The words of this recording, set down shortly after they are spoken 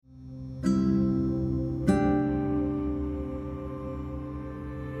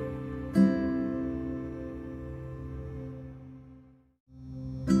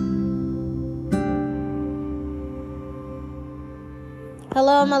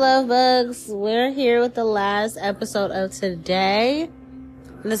Hello, my love bugs. We're here with the last episode of today.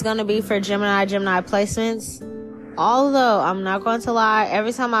 And it's going to be for Gemini placements. Although, I'm not going to lie,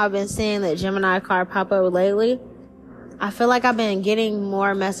 every time I've been seeing that Gemini card pop up lately, I feel like I've been getting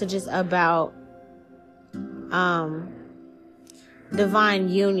more messages about divine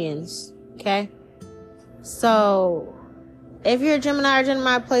unions. Okay? So, if you're a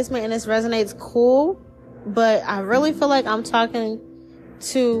Gemini placement and this resonates, cool. But I really feel like I'm talking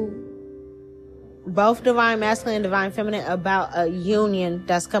to both divine masculine and divine feminine about a union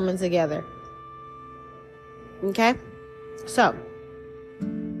that's coming together. Okay? So,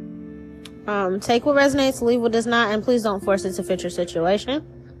 take what resonates, leave what does not, and please don't force it to fit your situation.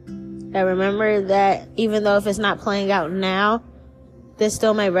 And remember that even though if it's not playing out now, this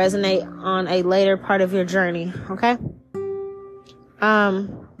still may resonate on a later part of your journey. Okay?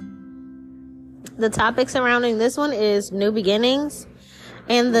 The topic surrounding this one is new beginnings,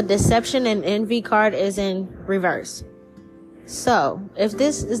 and the deception and envy card is in reverse. So, if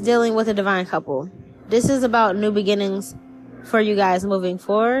this is dealing with a divine couple, this is about new beginnings for you guys moving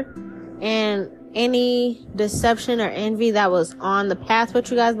forward, and any deception or envy that was on the path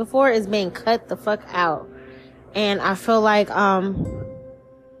with you guys before is being cut the fuck out. And I feel like,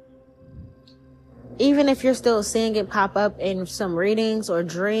 even if you're still seeing it pop up in some readings or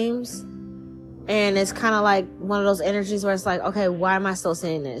dreams, and it's kind of like one of those energies where it's like, okay, why am I still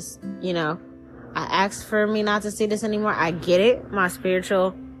seeing this? You know, I asked for me not to see this anymore. I get it. My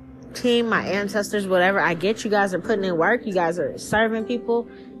spiritual team, my ancestors, whatever. I get you guys are putting in work. You guys are serving people.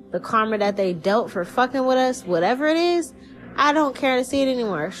 The karma that they dealt for fucking with us, whatever it is, I don't care to see it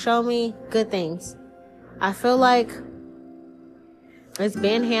anymore. Show me good things. I feel like it's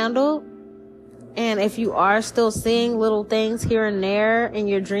been handled. And if you are still seeing little things here and there in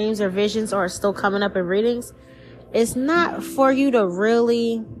your dreams or visions, or still coming up in readings, it's not for you to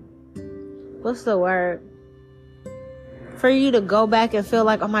really, what's the word? For you to go back and feel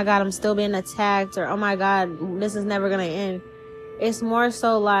like, oh my God, I'm still being attacked, or oh my God, this is never going to end. It's more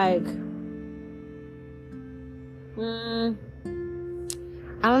so like, I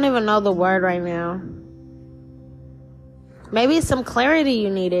don't even know the word right now. Maybe it's some clarity you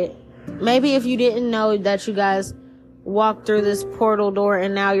needed. Maybe if you didn't know that you guys walked through this portal door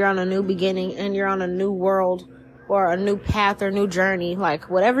and now you're on a new beginning and you're on a new world or a new path or new journey, like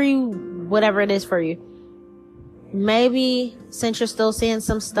whatever it is for you. Maybe since you're still seeing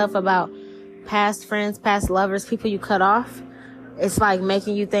some stuff about past friends, past lovers, people you cut off, it's like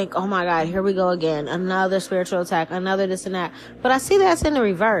making you think, oh my God, here we go again. Another spiritual attack, another this and that. But I see that's in the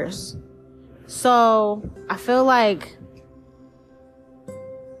reverse. So I feel like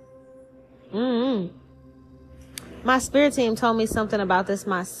my spirit team told me something about this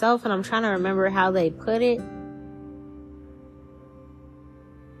myself, and I'm trying to remember how they put it.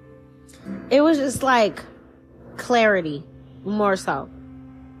 It was just like clarity, more so.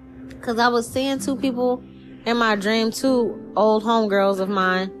 Because I was seeing two people in my dream, two old homegirls of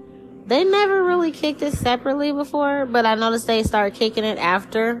mine. They never really kicked it separately before, but I noticed they started kicking it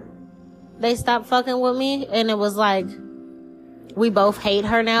after they stopped fucking with me, and it was like, we both hate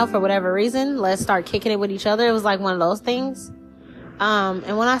her now for whatever reason. Let's start kicking it with each other. It was like one of those things.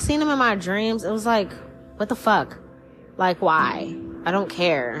 And when I seen them in my dreams, it was like, what the fuck? Like, why? I don't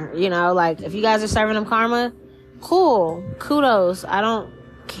care. You know, like, if you guys are serving them karma, cool. Kudos. I don't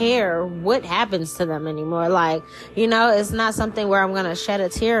care what happens to them anymore. Like, you know, it's not something where I'm gonna shed a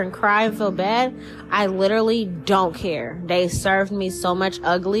tear and cry and feel bad. I literally don't care. They served me so much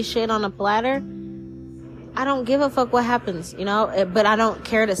ugly shit on a platter. I don't give a fuck what happens, you know, but I don't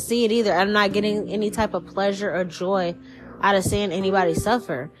care to see it either. I'm not getting any type of pleasure or joy out of seeing anybody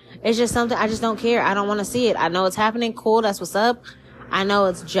suffer. It's just something I just don't care. I don't want to see it. I know it's happening. Cool. That's what's up. I know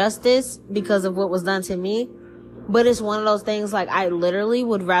it's justice because of what was done to me, but it's one of those things like I literally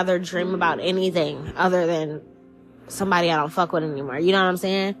would rather dream about anything other than somebody I don't fuck with anymore. You know what I'm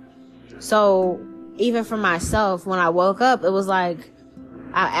saying? So even for myself, when I woke up, it was like,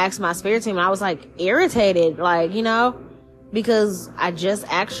 I asked my spirit team and I was like irritated, like, you know, because I just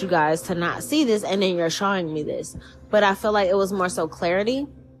asked you guys to not see this and then you're showing me this. But I feel like it was more so clarity,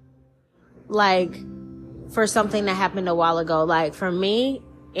 like for something that happened a while ago. Like for me,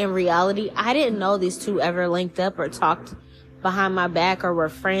 in reality, I didn't know these two ever linked up or talked behind my back or were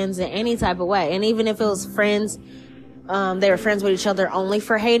friends in any type of way. And even if it was friends, they were friends with each other only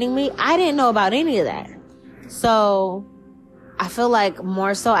for hating me, I didn't know about any of that. So I feel like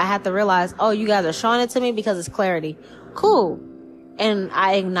more so I had to realize, oh, you guys are showing it to me because it's clarity. Cool. And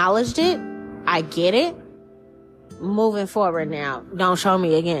I acknowledged it. I get it. Moving forward now. Don't show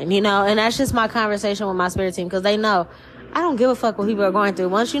me again, you know? And that's just my conversation with my spirit team because they know I don't give a fuck what people are going through.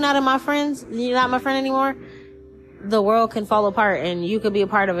 Once you're not my friend anymore, the world can fall apart and you could be a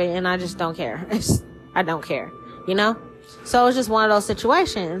part of it, and I just don't care. I don't care, you know? So it's just one of those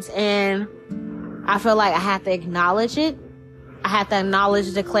situations, and I feel like I have to acknowledge it. I have to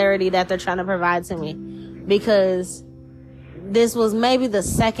acknowledge the clarity that they're trying to provide to me, because this was maybe the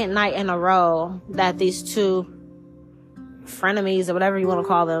second night in a row that these two frenemies, or whatever you want to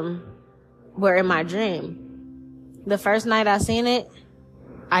call them, were in my dream. The first night I seen it,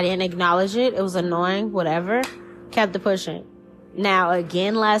 I didn't acknowledge it. It was annoying, whatever. Kept it pushing. Now,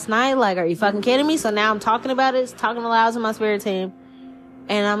 again, last night, like, are you fucking kidding me? So now I'm talking about it, talking aloud to my spirit team.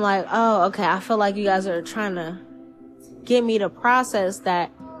 And I'm like, oh, okay, I feel like you guys are trying to get me to process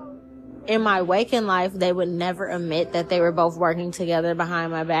that in my waking life, they would never admit that they were both working together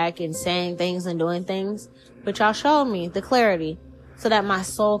behind my back and saying things and doing things. But y'all showed me the clarity so that my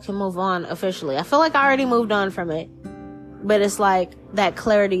soul can move on officially. I feel like I already moved on from it, but it's like that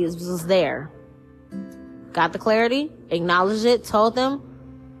clarity was there. Got the clarity, acknowledged it, told them,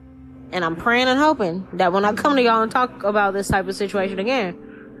 and I'm praying and hoping that when I come to y'all and talk about this type of situation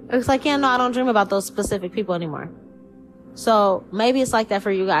again, it's like, yeah, no, I don't dream about those specific people anymore. So maybe it's like that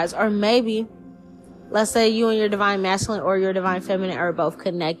for you guys. Or maybe, let's say you and your divine masculine or your divine feminine are both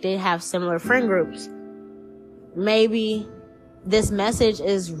connected, have similar friend groups. Maybe this message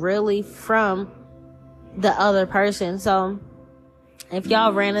is really from the other person. So if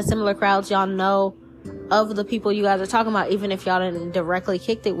y'all ran in similar crowds, y'all know of the people you guys are talking about, even if y'all didn't directly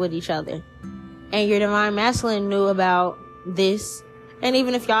kicked it with each other. And your divine masculine knew about this. And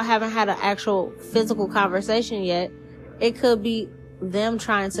even if y'all haven't had an actual physical conversation yet, it could be them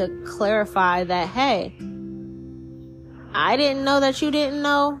trying to clarify that, hey, I didn't know that you didn't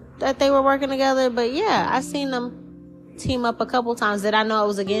know that they were working together, but yeah, I seen them team up a couple times. Did I know it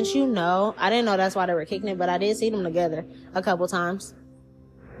was against you? No. I didn't know that's why they were kicking it, but I did see them together a couple times.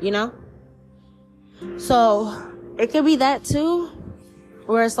 You know? So, it could be that too,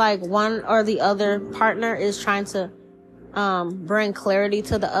 where it's like one or the other partner is trying to bring clarity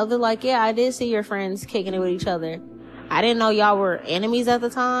to the other. Like, yeah, I did see your friends kicking it with each other. I didn't know y'all were enemies at the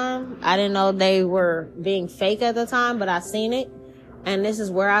time. I didn't know they were being fake at the time, but I seen it. And this is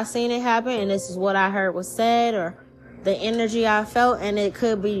where I seen it happen. And this is what I heard was said, or the energy I felt. And it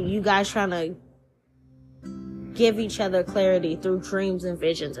could be you guys trying to give each other clarity through dreams and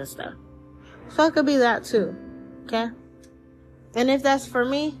visions and stuff. So it could be that too. Okay? And if that's for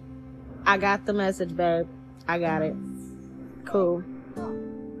me, I got the message, babe. I got it. Cool.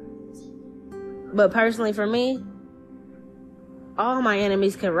 But personally for me, all my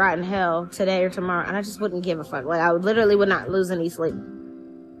enemies could rot in hell today or tomorrow, and I just wouldn't give a fuck. Like, I literally would not lose any sleep.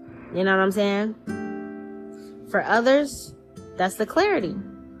 You know what I'm saying? For others, that's the clarity.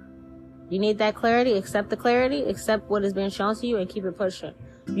 You need that clarity. Accept the clarity. Accept what is being shown to you and keep it pushing.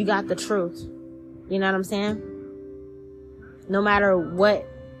 You got the truth. You know what I'm saying? No matter what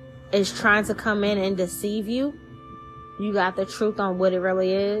is trying to come in and deceive you, you got the truth on what it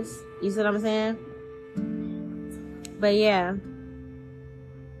really is. You see what I'm saying? But yeah,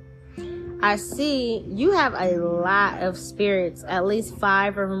 I see you have a lot of spirits, at least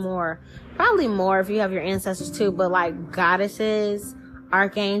 5 or more. Probably more if you have your ancestors too, but like goddesses,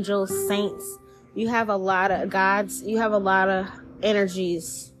 archangels, saints. You have a lot of gods. You have a lot of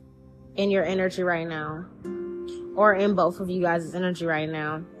energies in your energy right now. Or in both of you guys' energy right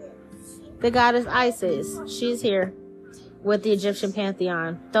now. The goddess Isis, she's here with the Egyptian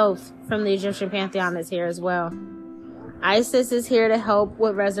pantheon. Thoth from the Egyptian pantheon is here as well. Isis is here to help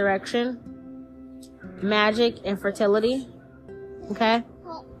with resurrection, magic, and fertility. Okay?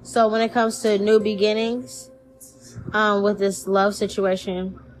 So when it comes to new beginnings, with this love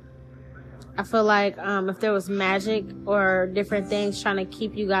situation, I feel like if there was magic or different things trying to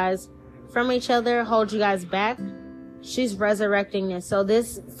keep you guys from each other, hold you guys back, she's resurrecting this. So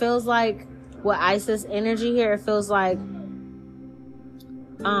this feels like, with Isis energy here, it feels like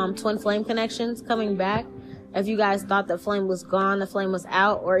twin flame connections coming back. If you guys thought the flame was gone, the flame was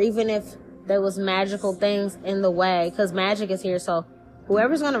out, or even if there was magical things in the way, because magic is here. So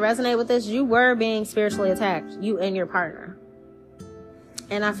whoever's going to resonate with this, you were being spiritually attacked, you and your partner.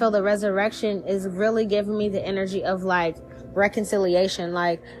 And I feel the resurrection is really giving me the energy of like reconciliation.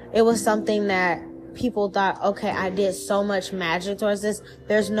 Like, it was something that people thought, okay, I did so much magic towards this.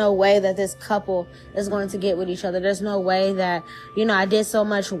 There's no way that this couple is going to get with each other. There's no way that, I did so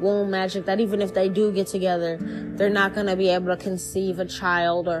much womb magic that even if they do get together, they're not going to be able to conceive a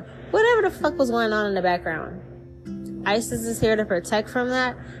child or whatever the fuck was going on in the background. Isis is here to protect from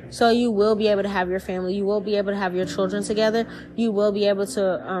that. So you will be able to have your family. You will be able to have your children together. You will be able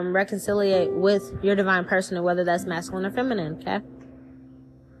to reconciliate with your divine person, whether that's masculine or feminine, okay?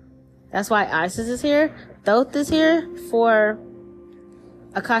 That's why Isis is here. Thoth is here for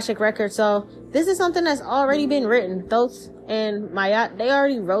Akashic Records. So this is something that's already been written. Thoth and Mayat, they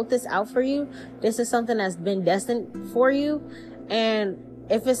already wrote this out for you. This is something that's been destined for you. And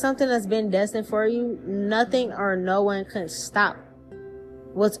if it's something that's been destined for you, nothing or no one can stop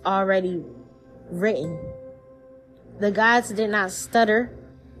what's already written. The gods did not stutter.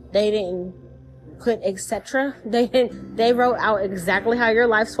 They didn't put etc. They wrote out exactly how your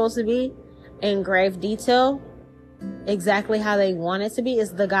life's supposed to be in grave detail. Exactly how they want it to be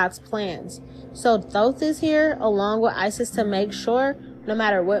is the God's plans. So Thoth is here along with Isis to make sure no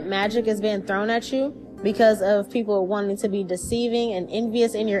matter what magic is being thrown at you because of people wanting to be deceiving and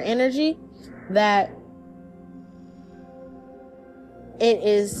envious in your energy, that it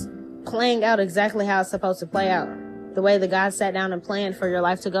is playing out exactly how it's supposed to play out. The way the God sat down and planned for your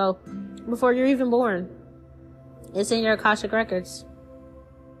life to go before you're even born. It's in your Akashic Records.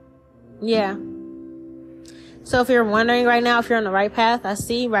 Yeah. So if you're wondering right now if you're on the right path, I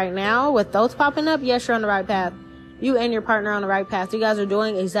see right now with those popping up, yes, you're on the right path. You and your partner are on the right path. You guys are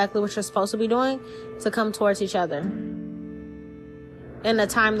doing exactly what you're supposed to be doing to come towards each other in a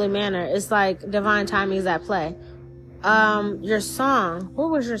timely manner. It's like divine timing is at play. Your song. What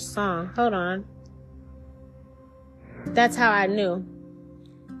was your song? Hold on. That's How I Knew.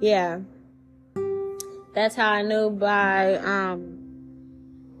 Yeah. That's How I Knew by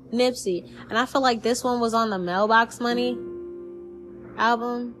Nipsey. And I feel like this one was on the Mailbox Money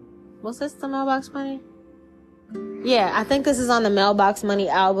album. Was this the Mailbox Money? Yeah, I think this is on the Mailbox Money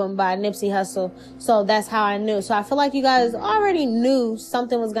album by Nipsey Hussle. So that's how I knew. So I feel like you guys already knew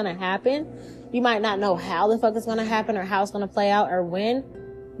something was going to happen. You might not know how the fuck it's going to happen or how it's going to play out or when,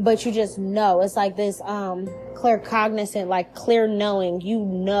 but you just know. It's like this clear cognizant, like clear knowing. You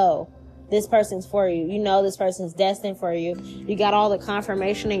know this person's for you. You know this person's destined for you. You got all the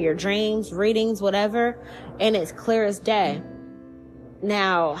confirmation in your dreams, readings, whatever, and it's clear as day.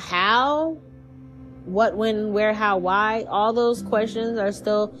 Now, how? What, when, where, how, why? All those questions are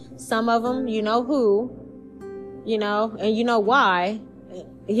still, some of them, you know who, you know, and you know why,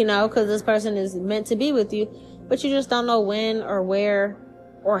 you know, because this person is meant to be with you, but you just don't know when or where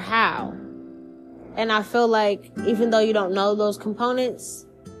or how. And I feel like even though you don't know those components,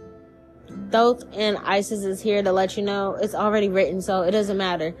 Thoth and Isis is here to let you know it's already written, so it doesn't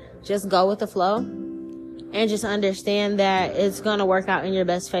matter. Just go with the flow and just understand that it's going to work out in your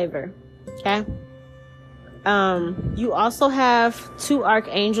best favor. Okay? You also have 2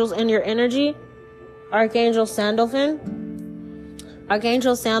 archangels in your energy. Archangel Sandalphon.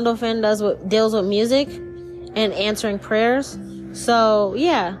 Archangel Sandalphon deals with music and answering prayers. So,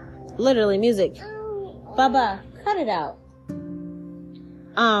 yeah, literally music. Baba, cut it out.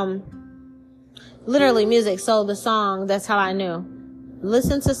 Literally music. So the song, That's How I Knew.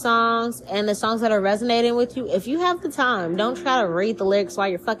 Listen to songs and the songs that are resonating with you. If you have the time, don't try to read the lyrics while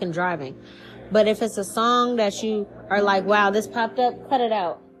you're fucking driving. But if it's a song that you are like, wow, this popped up, cut it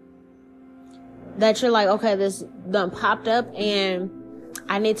out. That you're like, okay, this done popped up and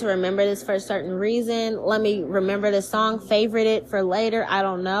I need to remember this for a certain reason. Let me remember this song, favorite it for later. I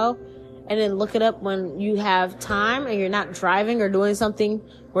don't know. And then look it up when you have time and you're not driving or doing something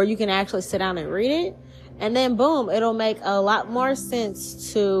where you can actually sit down and read it. And then boom, it'll make a lot more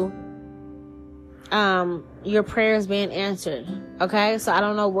sense to your prayers being answered. Okay, so I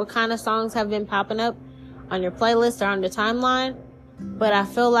don't know what kind of songs have been popping up on your playlist or on your timeline, but I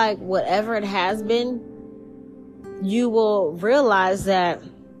feel like whatever it has been, you will realize that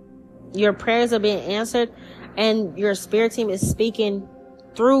your prayers are being answered and your spirit team is speaking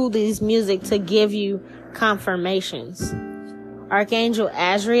through these music to give you confirmations. Archangel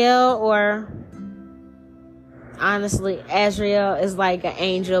Azrael, or honestly, Azrael is like an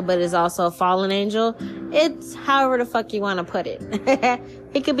angel, but is also a fallen angel. It's however the fuck you want to put it.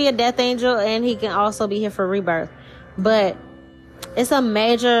 He could be a death angel and he can also be here for rebirth. But it's a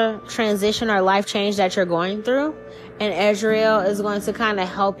major transition or life change that you're going through. And Azrael is going to kind of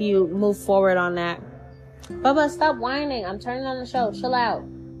help you move forward on that. Bubba, stop whining. I'm turning on the show. Chill out.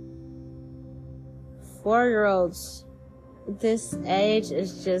 4-year-olds. This age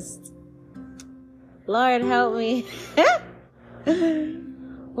is just... Lord help me.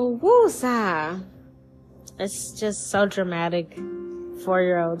 Woo-sa. It's just so dramatic.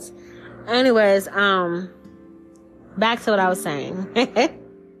 4-year-olds. Anyways, back to what I was saying.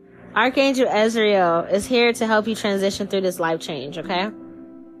 Archangel Azrael is here to help you transition through this life change, okay?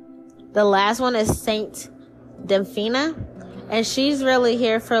 The last one is Saint Demphina, and she's really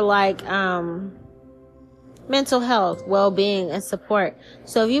here for like mental health, well-being, and support.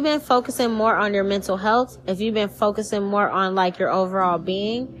 So if you've been focusing more on your mental health, if you've been focusing more on like your overall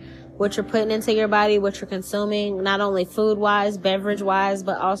being, what you're putting into your body, what you're consuming, not only food-wise, beverage-wise,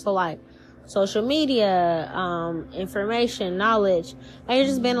 but also like social media, information, knowledge, and you're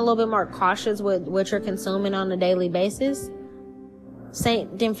just being a little bit more cautious with what you're consuming on a daily basis,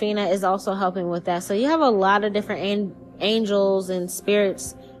 Saint Demphina is also helping with that. So you have a lot of different angels and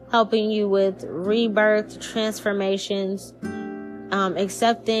spirits helping you with rebirth, transformations,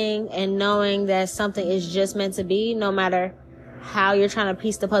 accepting and knowing that something is just meant to be. No matter how you're trying to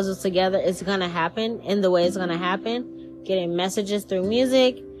piece the puzzles together, it's going to happen in the way it's going to happen. Getting messages through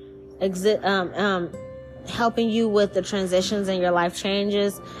music, helping you with the transitions in your life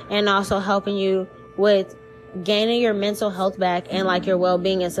changes, and also helping you with gaining your mental health back and like your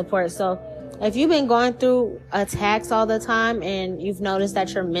well-being and support. So if you've been going through attacks all the time and you've noticed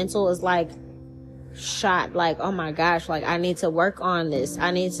that your mental is like shot, like, oh my gosh, like I need to work on this,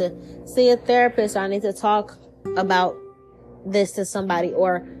 I need to see a therapist, I need to talk about this to somebody,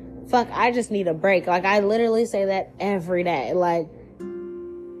 or fuck, I just need a break. Like I literally say that every day. Like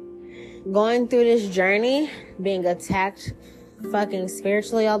going through this journey, being attacked fucking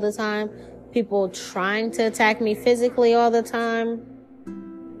spiritually all the time, people trying to attack me physically all the time,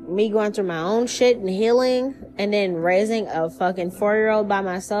 me going through my own shit and healing, and then raising a fucking 4-year-old by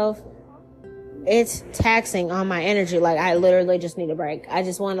myself, it's taxing on my energy. Like I literally just need a break. I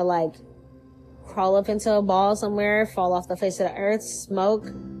just want to like crawl up into a ball somewhere, fall off the face of the earth, smoke,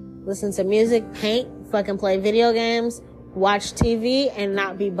 listen to music, paint, fucking play video games, watch TV, and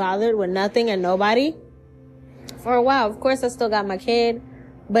not be bothered with nothing and nobody for a while. Of course I still got my kid,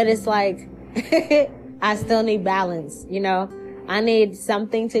 but it's like I still need balance, you know? I need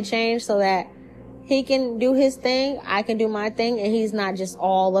something to change so that he can do his thing, I can do my thing, and he's not just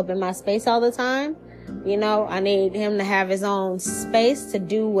all up in my space all the time. You know, I need him to have his own space to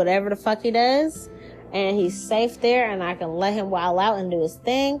do whatever the fuck he does, and he's safe there, and I can let him wild out and do his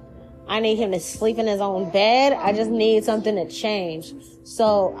thing. I need him to sleep in his own bed. I just need something to change.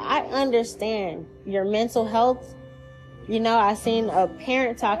 So I understand your mental health. You know, I seen a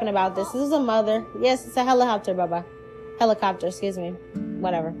parent talking about this. This is a mother. Yes, it's a helicopter, Baba. Helicopter, excuse me.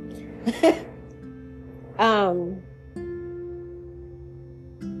 Whatever.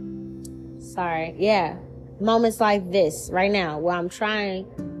 Sorry. Yeah. Moments like this right now where I'm trying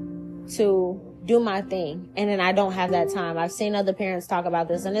to do my thing and then I don't have that time. I've seen other parents talk about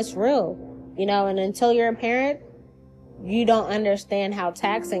this and it's real, you know, and until you're a parent, you don't understand how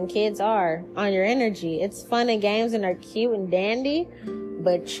taxing kids are on your energy. It's fun and games and they're cute and dandy,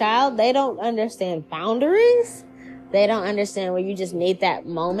 but child, they don't understand boundaries. They don't understand where you just need that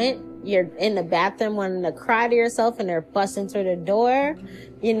moment. You're in the bathroom wanting to cry to yourself and they're busting through the door.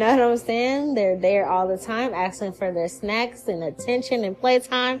 You know what I'm saying? They're there all the time asking for their snacks and attention and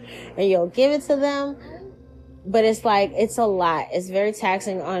playtime, and you'll give it to them. But it's like, it's a lot. It's very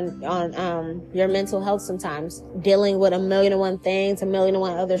taxing on your mental health sometimes, dealing with 1,000,001 things,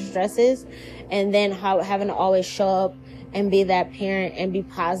 1,000,001 other stresses, and then having to always show up and be that parent and be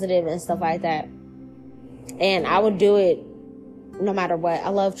positive and stuff like that. And I would do it no matter what. I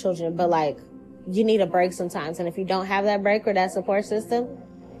love children, but like, you need a break sometimes. And if you don't have that break or that support system,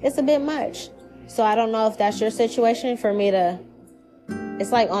 it's a bit much. So I don't know if that's your situation. For me to,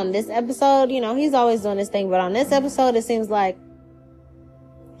 it's like on this episode, you know, he's always doing this thing, but on this episode, it seems like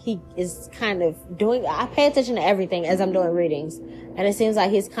he is kind of doing, I pay attention to everything as I'm doing readings, and it seems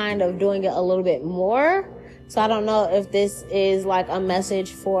like he's kind of doing it a little bit more. So I don't know if this is like a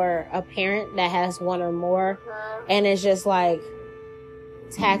message for a parent that has one or more, and it's just like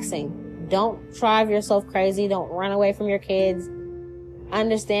taxing. Don't drive yourself crazy. Don't run away from your kids.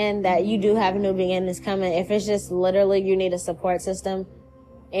 Understand that you do have new beginnings coming. If it's just literally you need a support system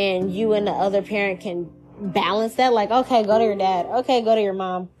and you and the other parent can balance that, like, okay, go to your dad. Okay, go to your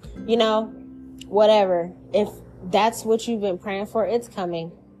mom. You know, whatever. If that's what you've been praying for, it's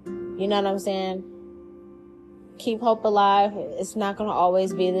coming. You know what I'm saying? Keep hope alive. It's not going to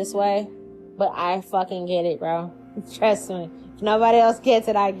always be this way, but I fucking get it, bro. Trust me. If nobody else gets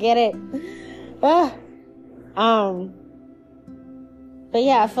it, I get it. But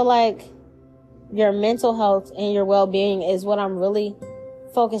yeah, I feel like your mental health and your well-being is what I'm really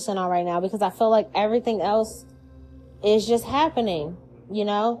focusing on right now, because I feel like everything else is just happening. You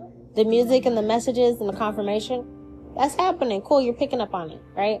know, the music and the messages and the confirmation, that's happening. Cool. You're picking up on it,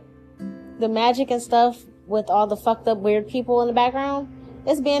 right? The magic and stuff with all the fucked up weird people in the background,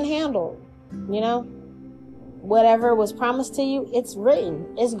 it's being handled. You know, whatever was promised to you, it's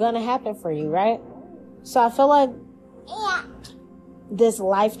written. It's gonna happen for you, right? So I feel like this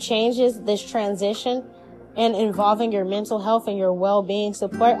life changes, this transition, and involving your mental health and your well-being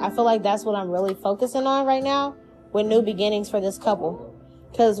support, I feel like that's what I'm really focusing on right now with new beginnings for this couple.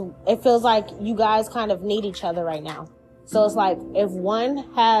 Because it feels like you guys kind of need each other right now. So it's like if one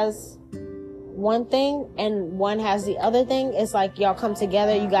has one thing and one has the other thing, it's like y'all come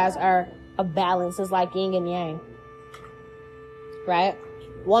together, you guys are a balance. It's like yin and yang, right?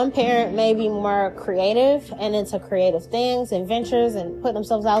 One parent may be more creative and into creative things and ventures and putting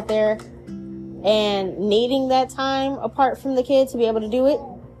themselves out there and needing that time apart from the kid to be able to do it.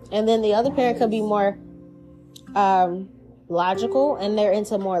 And then the other parent could be more logical, and they're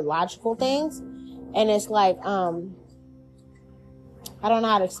into more logical things. And it's like, I don't know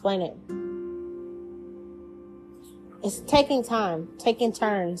how to explain it. It's taking time, taking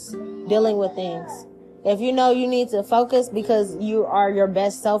turns, dealing with things. If you know you need to focus because you are your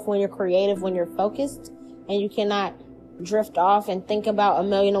best self when you're creative, when you're focused, and you cannot drift off and think about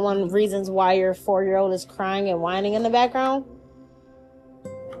 1,000,001 reasons why your 4-year-old is crying and whining in the background,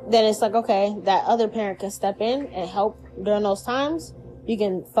 then it's like, okay, that other parent can step in and help during those times. You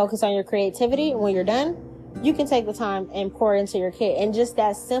can focus on your creativity. When you're done, you can take the time and pour into your kid. And just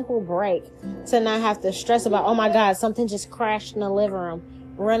that simple break to not have to stress about, oh my God, something just crashed in the living room,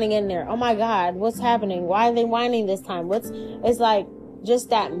 running in there. Oh my God, what's happening? Why are they whining this time? It's like just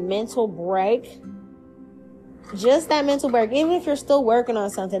that mental break. Just that mental break. Even if you're still working on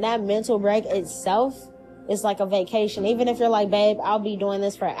something, that mental break itself is like a vacation. Even if you're like, babe, I'll be doing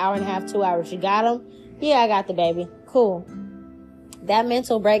this for an hour and a half, 2 hours. You got them? Yeah, I got the baby. Cool. That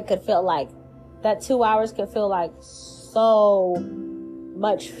mental break could feel like, that 2 hours could feel like so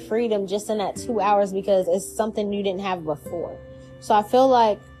much freedom just in that 2 hours because it's something you didn't have before. So I feel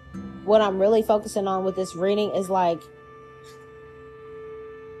like what I'm really focusing on with this reading is like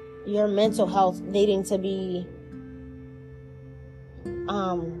your mental health needing to be,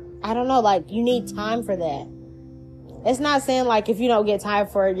 I don't know, like you need time for that. It's not saying like if you don't get time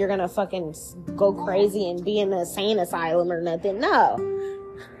for it, you're going to fucking go crazy and be in the insane asylum or nothing. No,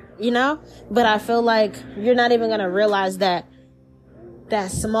 you know, but I feel like you're not even going to realize that that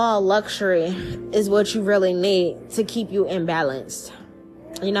small luxury is what you really need to keep you in balance.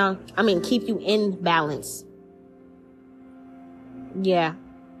 You know, I mean, keep you in balance. Yeah.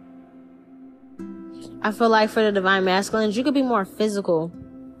 I feel like for the divine masculines, you could be more physical.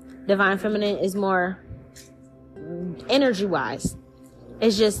 Divine feminine is more energy wise.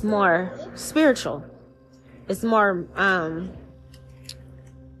 It's just more spiritual. It's more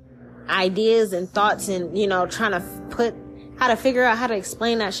ideas and thoughts and, you know, trying to how to figure out how to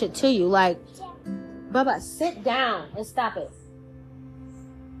explain that shit to you. Like, Bubba, sit down and stop it.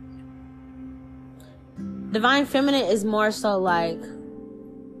 Divine feminine is more so like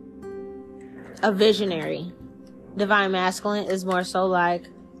a visionary. Divine masculine is more so like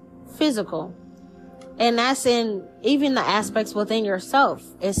physical. And that's in even the aspects within yourself.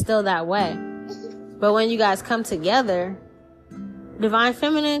 It's still that way. But when you guys come together, divine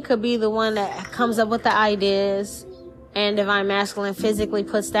feminine could be the one that comes up with the ideas, and divine masculine physically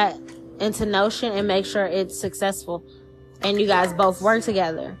puts that into notion and makes sure it's successful. And you guys both work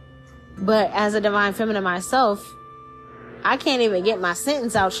together. But as a divine feminine myself, I can't even get my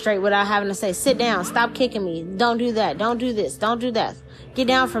sentence out straight without having to say, sit down, stop kicking me, don't do that, don't do this, don't do that, get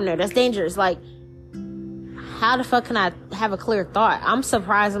down from there, that's dangerous. Like, how the fuck can I have a clear thought? I'm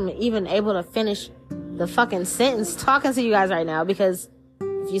surprised I'm even able to finish the fucking sentence talking to you guys right now, because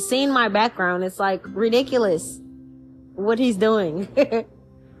if you've seen my background, it's like ridiculous what he's doing.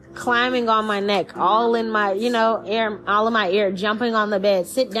 Climbing on my neck, all in my, you know, air, all in my ear, jumping on the bed,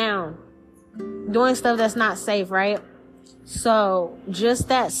 sit down, doing stuff that's not safe, right? So just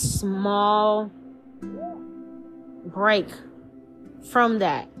that small break from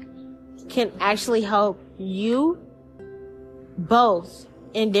that can actually help you both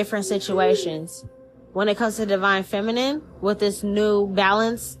in different situations. When it comes to divine feminine, with this new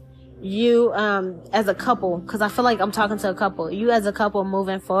balance, you as a couple, because I feel like I'm talking to a couple, you as a couple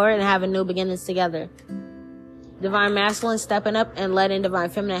moving forward and having new beginnings together. Divine masculine stepping up and letting divine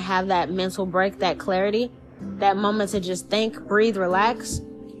feminine have that mental break, that clarity, that moment to just think, breathe, relax.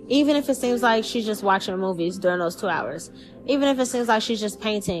 Even if it seems like she's just watching movies during those 2 hours. Even if it seems like she's just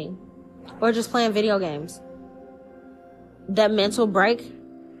painting or just playing video games. That mental break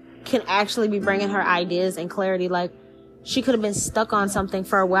can actually be bringing her ideas and clarity. Like, she could have been stuck on something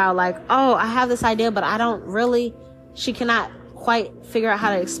for a while. Like, oh, I have this idea, but I don't really, she cannot quite figure out how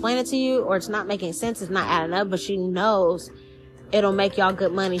to explain it to you, or it's not making sense. It's not adding up, but she knows it'll make y'all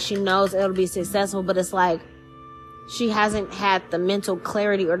good money. She knows it'll be successful, but it's like, she hasn't had the mental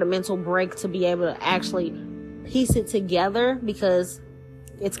clarity or the mental break to be able to actually piece it together, because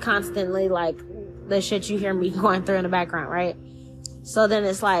it's constantly like the shit you hear me going through in the background, right? So then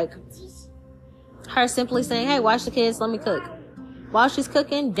it's like her simply saying, hey, watch the kids, let me cook. While she's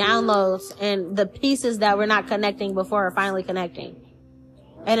cooking, downloads and the pieces that we're not connecting before are finally connecting.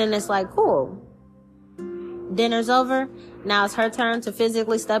 And then it's like, cool. Dinner's over. Now it's her turn to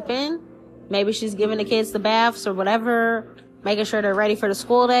physically step in. Maybe she's giving the kids the baths or whatever, making sure they're ready for the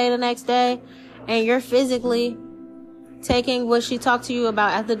school day the next day. And you're physically taking what she talked to you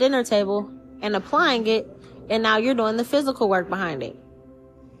about at the dinner table and applying it. And now you're doing the physical work behind it.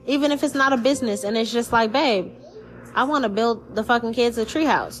 Even if it's not a business and it's just like, babe, I want to build the fucking kids a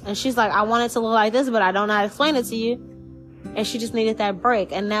treehouse. And she's like, I want it to look like this, but I don't know how to explain it to you. And she just needed that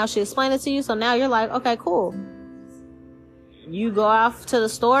break. And now she explained it to you. So now you're like, okay, cool. You go off to the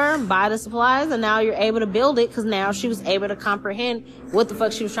store, buy the supplies, and now you're able to build it because now she was able to comprehend what the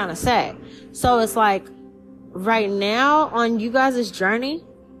fuck she was trying to say. So it's like, right now on you guys' journey,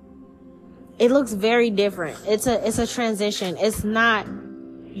 it looks very different. It's a transition. It's not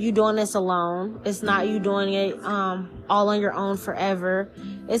you doing this alone. It's not you doing it all on your own forever.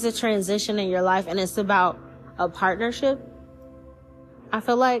 It's a transition in your life, and it's about a partnership. I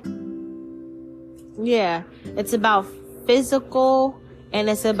feel like, yeah, it's about physical, and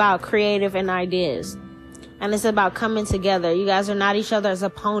it's about creative and ideas, and it's about coming together. You guys are not each other's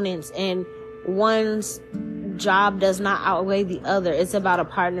opponents, and one's job does not outweigh the other. It's about a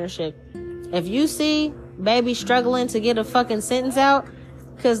partnership. If you see baby struggling to get a fucking sentence out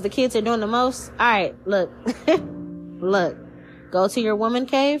because the kids are doing the most, all right, look, look, go to your woman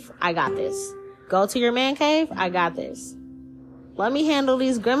cave. I got this. Go to your man cave. I got this. Let me handle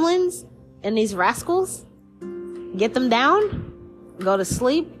these gremlins and these rascals. Get them down. Go to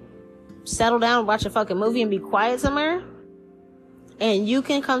sleep. Settle down, watch a fucking movie, and be quiet somewhere. And you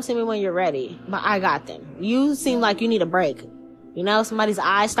can come to me when you're ready. But I got them. You seem like you need a break. You know, somebody's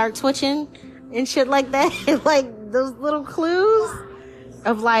eyes start twitching and shit like that. Like those little clues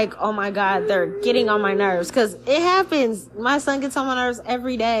of like, oh my God, they're getting on my nerves. Because it happens. My son gets on my nerves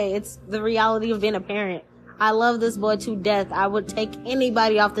every day. It's the reality of being a parent. I love this boy to death. I would take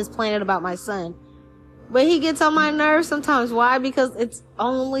anybody off this planet about my son. But he gets on my nerves sometimes. Why? Because it's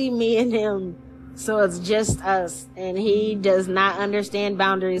only me and him. So it's just us. And he does not understand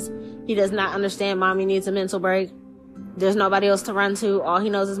boundaries. He does not understand mommy needs a mental break. There's nobody else to run to. All he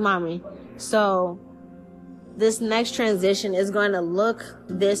knows is mommy. So this next transition is going to look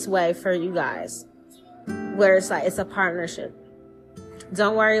this way for you guys. Where it's like, it's a partnership.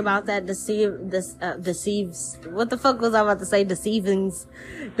 Don't worry about that deceives. What the fuck was I about to say? Deceivings.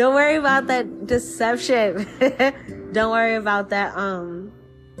 Don't worry about that deception. Don't worry about that,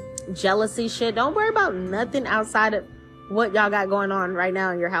 jealousy shit. Don't worry about nothing outside of what y'all got going on right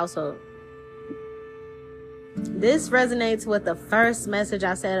now in your household. This resonates with the first message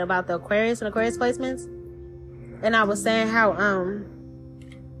I said about the Aquarius and Aquarius placements. And I was saying how,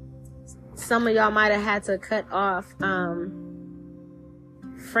 some of y'all might have had to cut off,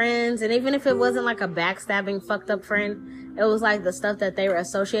 friends, and even if it wasn't like a backstabbing fucked up friend, it was like the stuff that they were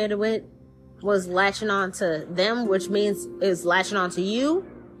associated with was latching on to them, which means it's latching on to you,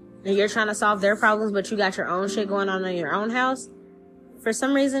 and you're trying to solve their problems, but you got your own shit going on in your own house. For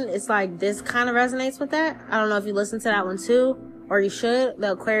some reason, it's like this kind of resonates with that. I don't know if you listened to that one too, or you should,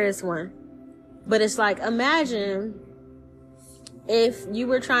 the Aquarius one. But it's like, imagine if you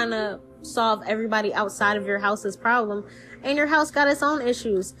were trying to solve everybody outside of your house's problem, and your house got its own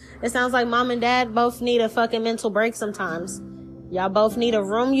issues. It sounds like mom and dad both need a fucking mental break sometimes. Y'all both need a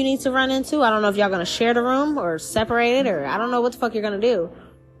room you need to run into. I don't know if y'all gonna share the room or separate it, or I don't know what the fuck you're gonna do.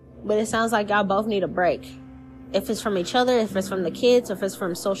 But it sounds like y'all both need a break. If it's from each other, if it's from the kids, if it's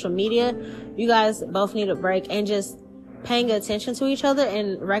from social media, you guys both need a break, and just paying attention to each other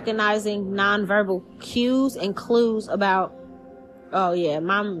and recognizing nonverbal cues and clues about, oh yeah,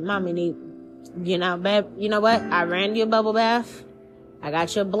 mommy need, you know, babe, you know what? I ran you a bubble bath. I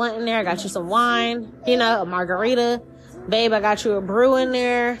got you a blunt in there. I got you some wine, you know, a margarita. Babe, I got you a brew in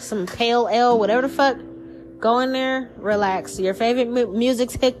there, some pale ale, whatever the fuck. Go in there, relax. Your favorite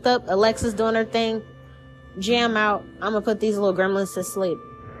music's hooked up. Alexa's doing her thing. Jam out. I'm gonna put these little gremlins to sleep.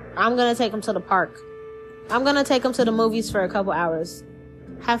 I'm gonna take them to the park. I'm gonna take them to the movies for a couple hours.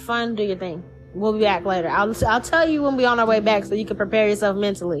 Have fun, do your thing. We'll be back later. I'll tell you when we're on our way back so you can prepare yourself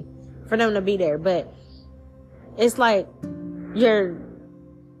mentally for them to be there. But it's like your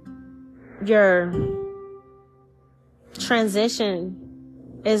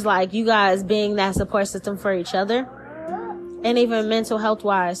transition is like you guys being that support system for each other. And even mental health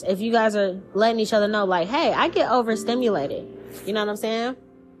wise, if you guys are letting each other know, like, hey, I get overstimulated. You know what I'm saying?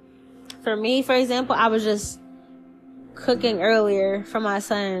 For me, for example, I was just cooking earlier for my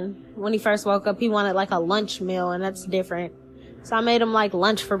son. When he first woke up, he wanted like a lunch meal, and that's different. So I made him like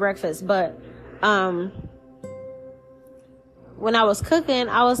lunch for breakfast. But when I was cooking,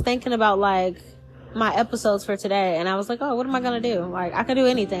 I was thinking about like my episodes for today, and I was like, oh, what am I gonna do? Like, I can do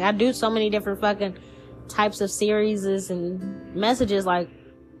anything. I do so many different fucking types of series and messages. Like,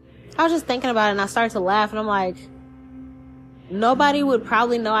 I was just thinking about it, and I started to laugh, and I'm like, nobody would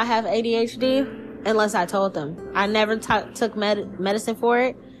probably know I have ADHD unless I told them. I never took medicine for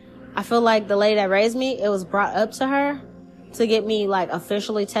it. I feel like the lady that raised me, it was brought up to her to get me like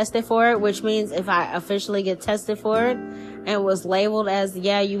officially tested for it, which means if I officially get tested for it and was labeled as,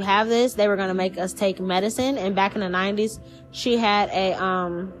 yeah, you have this, they were going to make us take medicine. And back in the 90s, she had a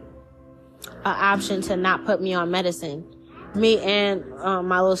option to not put me on medicine. Me and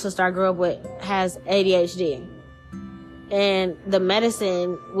my little sister I grew up with has ADHD. And the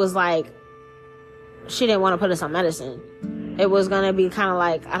medicine was like, she didn't want to put us on medicine. It was going to be kind of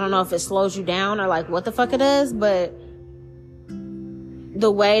like, I don't know if it slows you down or like what the fuck it does, but the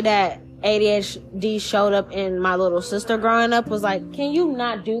way that ADHD showed up in my little sister growing up was like, can you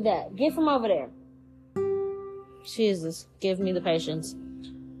not do that? Get from over there. Jesus, give me the patience.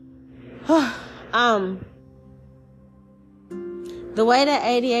 The way that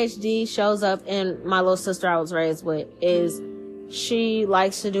ADHD shows up in my little sister I was raised with is she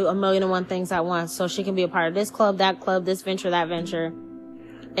likes to do 1,000,001 things at once. So she can be a part of this club, this venture, that venture,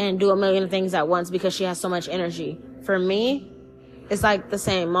 and do 1,000,000 things at once because she has so much energy. For me, it's like the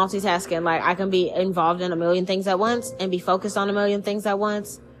same, multitasking. Like, I can be involved in 1,000,000 things at once and be focused on 1,000,000 things at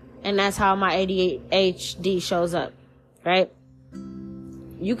once. And that's how my ADHD shows up, right?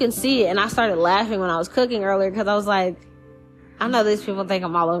 You can see it. And I started laughing when I was cooking earlier because I was like, I know these people think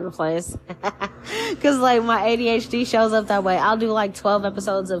I'm all over the place. Because, like, my ADHD shows up that way. I'll do, like, 12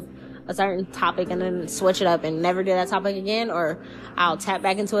 episodes of a certain topic and then switch it up and never do that topic again. Or I'll tap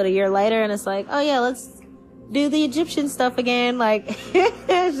back into it a year later and it's like, oh, yeah, let's do the Egyptian stuff again. Like,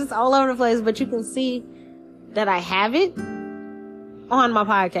 it's just all over the place. But you can see that I have it on my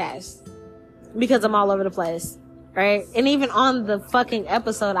podcast because I'm all over the place, right? And even on the fucking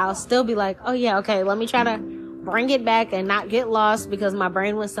episode, I'll still be like, oh yeah, okay, let me try to bring it back and not get lost because my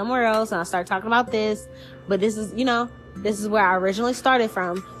brain went somewhere else and I started talking about this. But this is, you know, this is where I originally started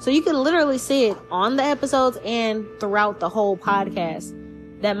from. So you can literally see it on the episodes and throughout the whole podcast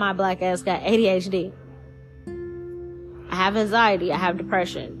that my black ass got ADHD. I have anxiety. I have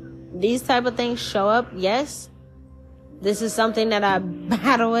depression. These type of things show up. Yes. This is something that I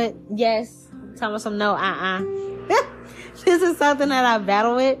battle with. Yes. Tell me some no. This is something that I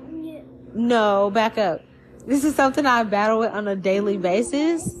battle with. No, back up. This is something I battle with on a daily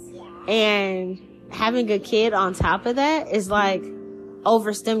basis. And having a kid on top of that is like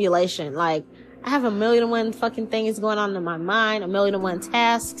overstimulation. Like, I have 1,000,001 fucking things going on in my mind, 1,000,001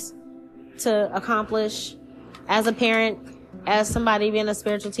 tasks to accomplish as a parent, as somebody being a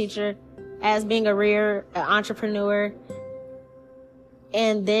spiritual teacher, as being an entrepreneur.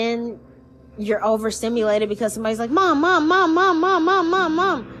 And then you're overstimulated because somebody's like, mom,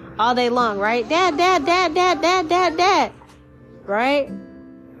 all day long, right? Dad. Right?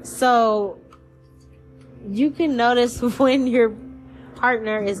 So you can notice when your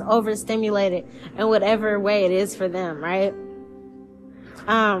partner is overstimulated in whatever way it is for them, right?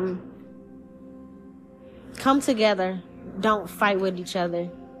 Come together. Don't fight with each other.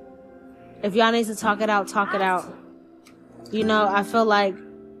 If y'all need to talk it out, talk it out. You know, I feel like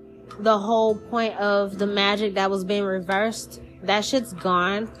the whole point of the magic that was being reversed, that shit's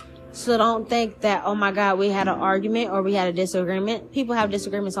gone. So don't think that, oh my God, we had an argument or we had a disagreement. People have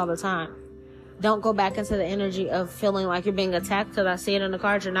disagreements all the time. Don't go back into the energy of feeling like you're being attacked because I see it in the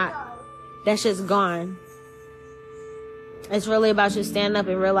cards or not. That shit's gone. It's really about you standing up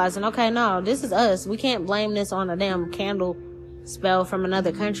and realizing, okay, no, this is us. We can't blame this on a damn candle spell from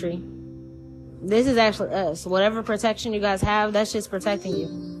another country. This is actually us. Whatever protection you guys have, that shit's protecting you.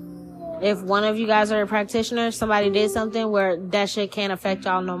 If one of you guys are a practitioner, somebody did something where that shit can't affect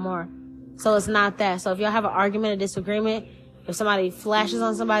y'all no more. So it's not that. So if y'all have an argument or disagreement, if somebody flashes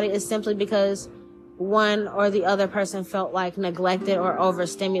on somebody, it's simply because one or the other person felt like neglected or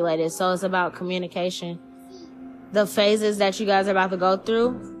overstimulated. So it's about communication. The phases that you guys are about to go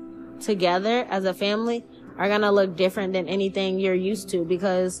through together as a family are going to look different than anything you're used to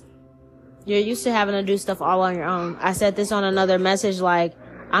because you're used to having to do stuff all on your own. I said this on another message, like,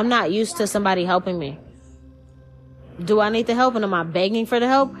 I'm not used to somebody helping me. Do I need the help and am I begging for the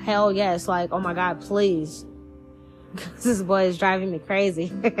help? Hell yes. Like, oh my God, please. Because this boy is driving me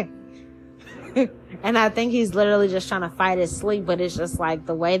crazy. And I think he's literally just trying to fight his sleep, but it's just like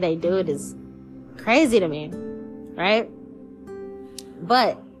the way they do it is crazy to me, right?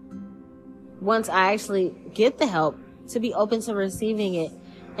 But once I actually get the help, to be open to receiving it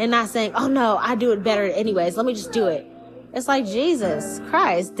and not saying, oh no, I do it better anyways, let me just do it. It's like, Jesus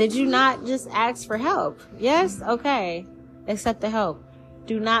Christ, did you not just ask for help? Yes? Okay. Accept the help.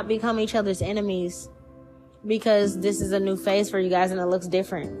 Do not become each other's enemies because this is a new phase for you guys and it looks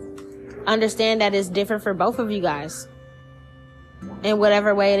different. Understand that it's different for both of you guys. In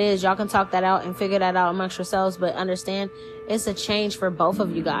whatever way it is, y'all can talk that out and figure that out amongst yourselves, but understand it's a change for both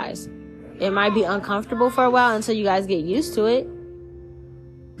of you guys. It might be uncomfortable for a while until you guys get used to it,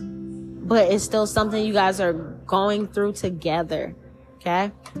 but it's still something you guys are going through together,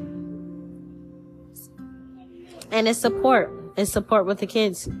 okay? And it's support. It's support with the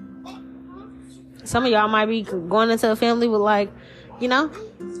kids. Some of y'all might be going into a family with like, you know,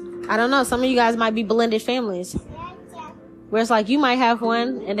 I don't know. Some of you guys might be blended families where it's like you might have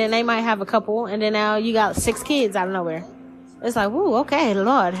one and then they might have a couple and then now you got 6 kids out of nowhere. It's like, woo, okay,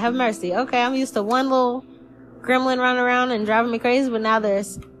 Lord, have mercy. Okay, I'm used to one little gremlin running around and driving me crazy, but now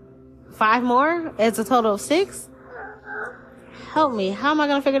there's 5 more. It's a total of 6. Help me. How am I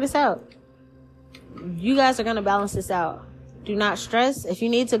going to figure this out? You guys are going to balance this out. Do not stress. If you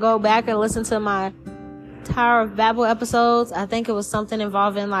need to go back and listen to my Tower of Babel episodes, I think it was something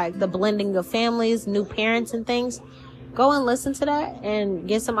involving like the blending of families, new parents and things. Go and listen to that and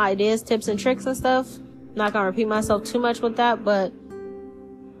get some ideas, tips and tricks and stuff. I'm not going to repeat myself too much with that, but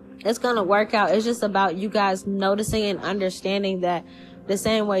it's going to work out. It's just about you guys noticing and understanding that the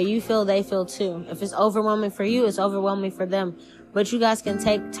same way you feel, they feel too. If it's overwhelming for you, it's overwhelming for them. But you guys can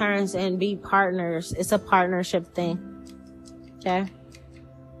take turns and be partners. It's a partnership thing. Okay?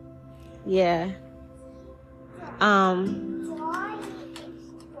 Yeah.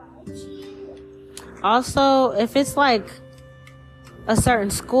 Also, if it's like a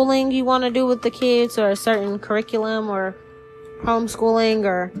certain schooling you want to do with the kids or a certain curriculum or homeschooling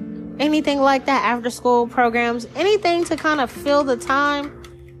or anything like that, after school programs, anything to kind of fill the time,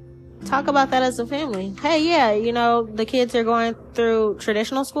 talk about that as a family. Hey, yeah, you know, the kids are going through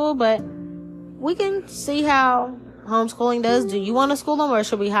traditional school, but we can see how homeschooling does. Do you want to school them or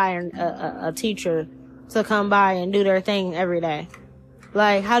should we hire a teacher to come by and do their thing every day?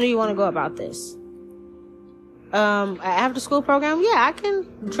 Like, how do you want to go about this? After school program, yeah, I can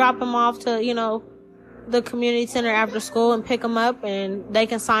drop them off to, you know, the community center after school and pick them up and they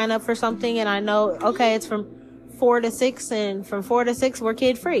can sign up for something and I know, okay, it's from 4 to 6 and from 4 to 6 we're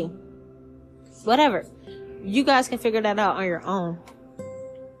kid free. Whatever. You guys can figure that out on your own.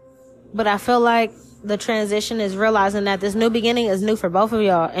 But I feel like the transition is realizing that this new beginning is new for both of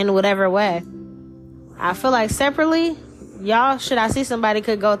y'all in whatever way. I feel like separately, y'all, should I see somebody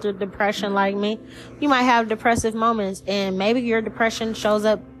could go through depression like me, you might have depressive moments and maybe your depression shows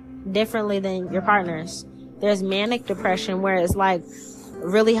up differently than your partner's. There's manic depression where it's like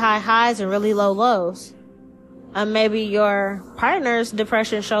really high highs and really low lows. Maybe your partner's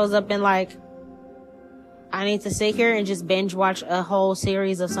depression shows up in like, I need to sit here and just binge watch a whole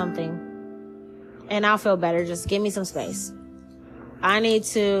series of something and I'll feel better. Just give me some space. I need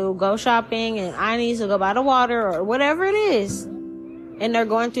to go shopping and I need to go by the water or whatever it is. And they're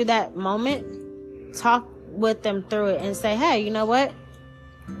going through that moment. Talk with them through it and say, hey, you know what?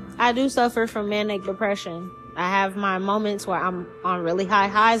 I do suffer from manic depression. I have my moments where I'm on really high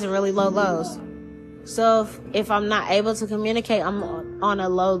highs and really low lows. So if I'm not able to communicate, I'm on a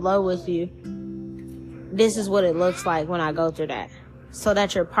low low with you. This is what it looks like when I go through that. So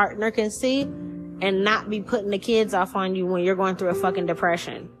that your partner can see and not be putting the kids off on you when you're going through a fucking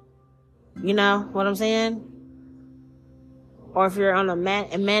depression. You know what I'm saying? Or if you're on a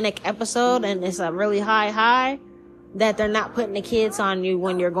manic episode and it's a really high, that they're not putting the kids on you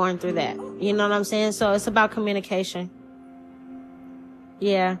when you're going through that. You know what I'm saying? So it's about communication.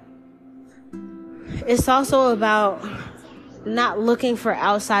 Yeah. It's also about not looking for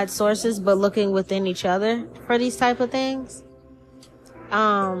outside sources, but looking within each other for these type of things.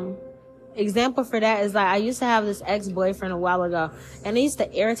 Example for that is like, I used to have this ex-boyfriend a while ago, and he used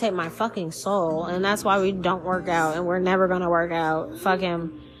to irritate my fucking soul, and that's why we don't work out, and we're never gonna work out. Fuck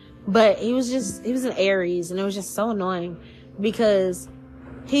him. But he was an Aries, and it was just so annoying, because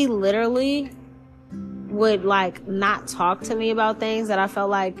he literally would, like, not talk to me about things that I felt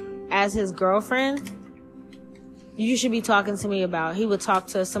like, as his girlfriend, you should be talking to me about. He would talk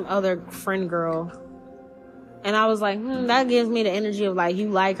to some other friend girl. And I was like, that gives me the energy of like, you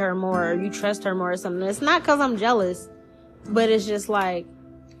like her more, or you trust her more or something. It's not because I'm jealous, but it's just like,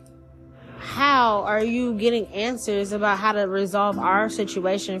 how are you getting answers about how to resolve our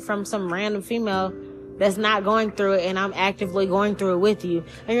situation from some random female that's not going through it, and I'm actively going through it with you?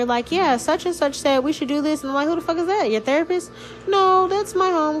 And you're like, yeah, such and such said we should do this. And I'm like, who the fuck is that? Your therapist? No, that's my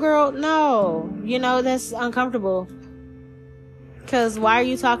homegirl. No, that's uncomfortable. Because why are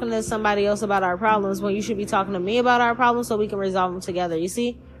you talking to somebody else about our problems when you should be talking to me about our problems so we can resolve them together? You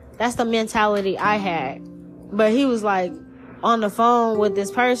see, that's the mentality I had. But he was like on the phone with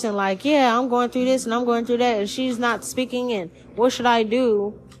this person, like, yeah, I'm going through this and I'm going through that, and she's not speaking, and what should I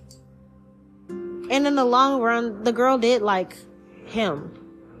do? And in the long run, the girl did like him,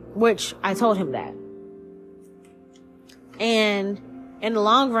 which I told him that. And in the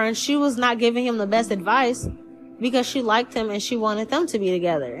long run, she was not giving him the best advice because she liked him and she wanted them to be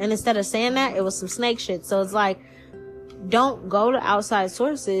together. And instead of saying that, it was some snake shit. So it's like, don't go to outside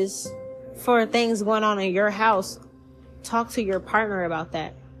sources for things going on in your house. Talk to your partner about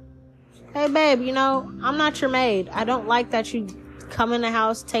that. Hey, babe, I'm not your maid. I don't like that you come in the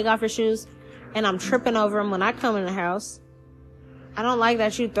house, take off your shoes, and I'm tripping over them when I come in the house. I don't like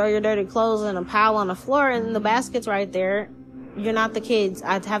that you throw your dirty clothes in a pile on the floor and the basket's right there. You're not the kids.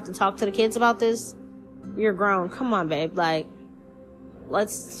 I'd have to talk to the kids about this. You're grown. Come on, babe. Like,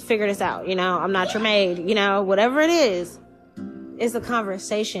 let's figure this out. I'm not your maid. Whatever it is, it's a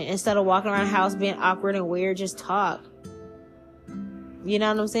conversation. Instead of walking around the house being awkward and weird, just talk. You know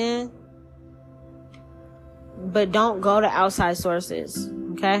what I'm saying? But don't go to outside sources,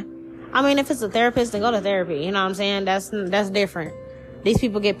 okay? I mean, if it's a therapist, then go to therapy. You know what I'm saying? That's different. These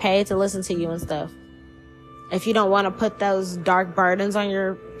people get paid to listen to you and stuff. If you don't want to put those dark burdens on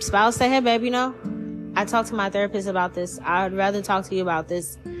your spouse, say, hey, babe, I talked to my therapist about this. I would rather talk to you about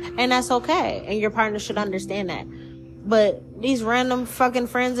this. And that's okay. And your partner should understand that. But these random fucking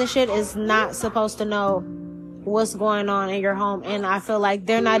friends and shit is not supposed to know what's going on in your home. And I feel like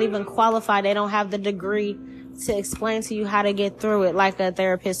they're not even qualified. They don't have the degree to explain to you how to get through it like a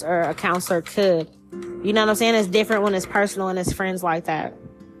therapist or a counselor could. You know what I'm saying? It's different when it's personal and it's friends like that.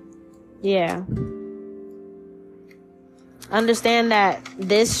 Yeah. Understand that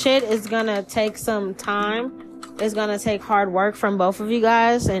this shit is gonna take some time. It's gonna take hard work from both of you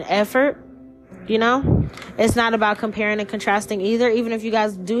guys and effort. It's not about comparing and contrasting either. Even if you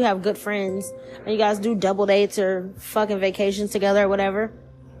guys do have good friends and you guys do double dates or fucking vacations together or whatever,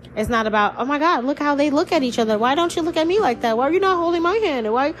 it's not about, oh my God, look how they look at each other. Why don't you look at me like that? Why are you not holding my hand?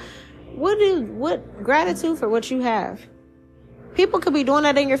 And what gratitude for what you have? People could be doing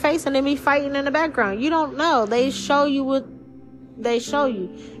that in your face and then be fighting in the background. You don't know. They show you what they show you.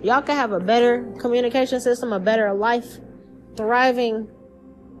 Y'all can have a better communication system, a better life, thriving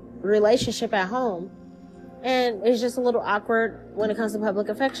relationship at home. And it's just a little awkward when it comes to public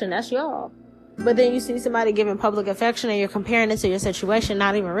affection. That's y'all. But then you see somebody giving public affection and you're comparing it to your situation,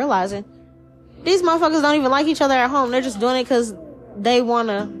 not even realizing these motherfuckers don't even like each other at home. They're just doing it because they want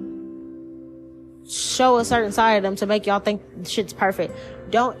to show a certain side of them to make y'all think shit's perfect.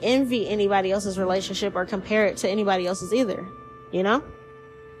 Don't envy anybody else's relationship or compare it to anybody else's either.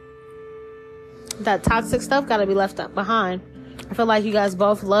 That toxic stuff got to be left behind. I feel like you guys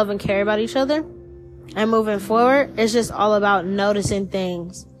both love and care about each other. And moving forward, it's just all about noticing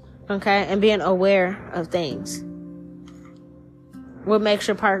things, okay? And being aware of things. What makes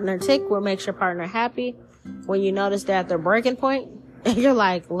your partner tick? What makes your partner happy? When you notice they're at their breaking point, and you're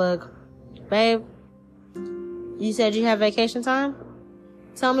like, look, babe, you said you have vacation time?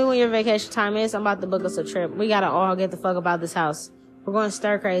 Tell me when your vacation time is. I'm about to book us a trip. We gotta all get the fuck about this house. We're going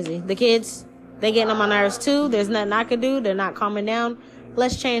stir crazy. The kids, they getting on my nerves too. There's nothing I can do. They're not calming down.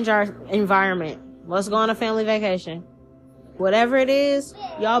 Let's change our environment. Let's go on a family vacation. Whatever it is,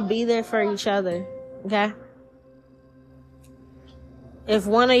 y'all be there for each other. Okay? If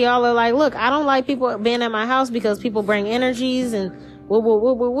one of y'all are like, look, I don't like people being at my house because people bring energies and whoop, whoop,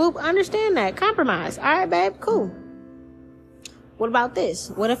 whoop, whoop, whoop. Understand that. Compromise. All right, babe. Cool. What about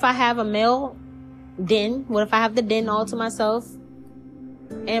this? What if I have a male den? What if I have the den all to myself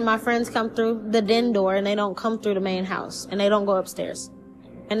and my friends come through the den door and they don't come through the main house and they don't go upstairs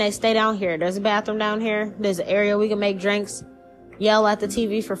and they stay down here? There's a bathroom down here. There's an area we can make drinks, yell at the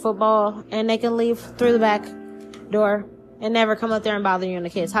TV for football, and they can leave through the back door and never come up there and bother you and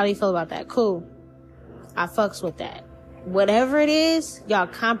the kids. How do you feel about that? Cool. I fucks with that. Whatever it is, y'all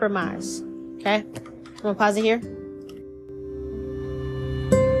compromise. Okay? I'm gonna pause it here.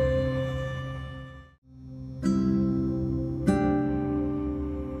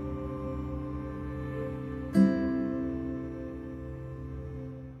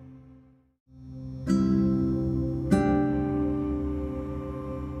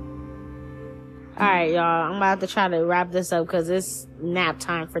 Alright, y'all. I'm about to try to wrap this up because it's nap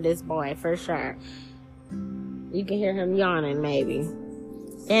time for this boy, for sure. You can hear him yawning, maybe.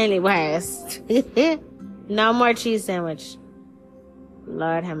 Anyways. No more cheese sandwich.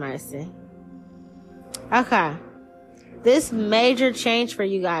 Lord have mercy. Okay. This major change for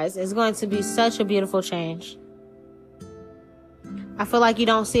you guys is going to be such a beautiful change. I feel like you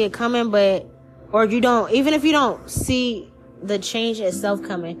don't see it coming, even if you don't see the change itself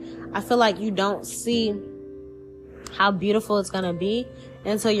coming, I feel like you don't see how beautiful it's going to be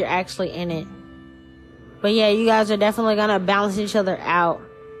until you're actually in it. But yeah, you guys are definitely going to balance each other out.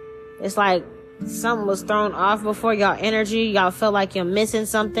 It's like something was thrown off before, y'all energy. Y'all feel like you're missing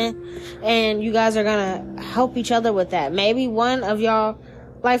something. And you guys are going to help each other with that. Maybe one of y'all,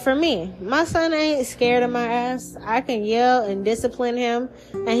 like for me, my son ain't scared of my ass. I can yell and discipline him.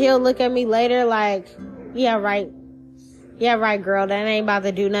 And he'll look at me later like, yeah, right. Yeah, right, girl. That ain't about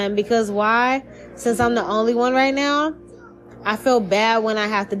to do nothing. Because why? Since I'm the only one right now, I feel bad when I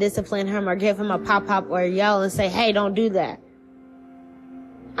have to discipline him or give him a pop-pop or a yell and say, hey, don't do that.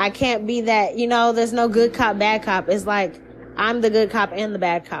 I can't be that, there's no good cop, bad cop. It's like, I'm the good cop and the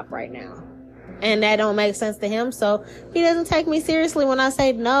bad cop right now. And that don't make sense to him. So he doesn't take me seriously when I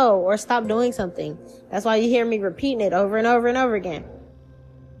say no or stop doing something. That's why you hear me repeating it over and over and over again.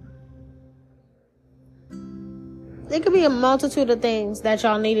 It could be a multitude of things that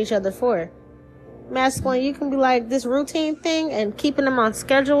y'all need each other for. Masculine, you can be like this routine thing and keeping them on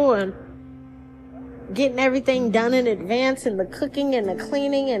schedule and getting everything done in advance and the cooking and the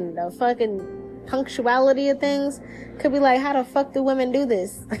cleaning and the fucking punctuality of things. Could be like, how the fuck do women do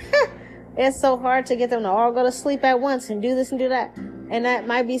this? It's so hard to get them to all go to sleep at once and do this and do that. And that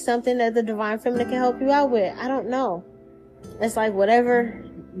might be something that the divine feminine can help you out with. I don't know. It's like whatever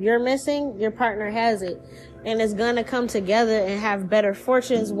you're missing, your partner has it. And it's going to come together and have better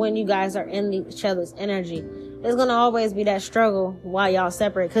fortunes when you guys are in each other's energy. It's going to always be that struggle while y'all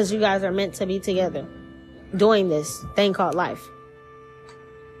separate because you guys are meant to be together doing this thing called life.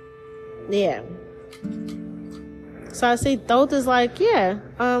 Yeah. So I see Thoth is like, yeah,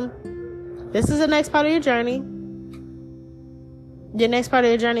 this is the next part of your journey. The next part of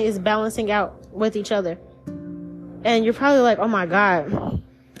your journey is balancing out with each other. And you're probably like, oh my God,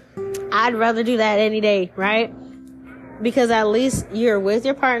 I'd rather do that any day, right? Because at least you're with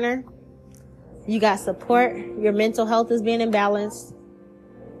your partner. You got support. Your mental health is being in balance.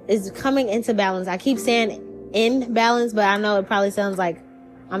 It's coming into balance. I keep saying in balance, but I know it probably sounds like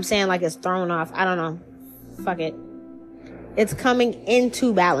I'm saying like it's thrown off. I don't know. Fuck it. It's coming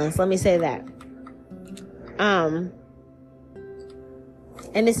into balance. Let me say that. And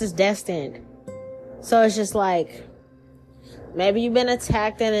this is destined. So it's just like, maybe you've been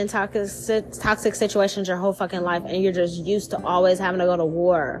attacked and in toxic situations your whole fucking life, and you're just used to always having to go to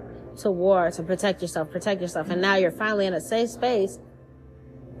war to protect yourself. And now you're finally in a safe space.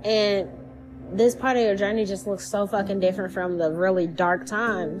 And this part of your journey just looks so fucking different from the really dark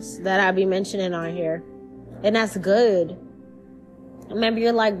times that I be mentioning on here. And that's good. Maybe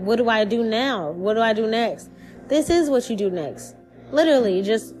you're like, what do I do now? What do I do next? This is what you do next. Literally,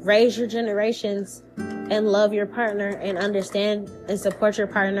 just raise your generations and love your partner and understand and support your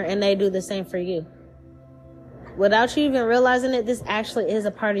partner, and they do the same for you. Without you even realizing it, this actually is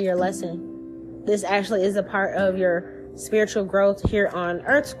a part of your lesson. This actually is a part of your spiritual growth here on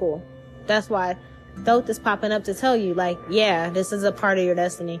Earth School. That's why Thoth is popping up to tell you, like, yeah, this is a part of your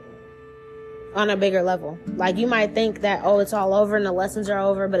destiny on a bigger level. Like, you might think that, oh, it's all over and the lessons are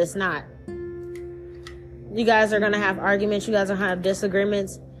over, but it's not. You guys are going to have arguments. You guys are going to have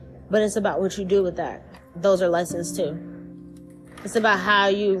disagreements, but it's about what you do with that. Those are lessons too. It's about how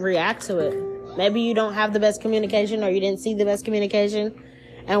you react to it. Maybe you don't have the best communication, or you didn't see the best communication.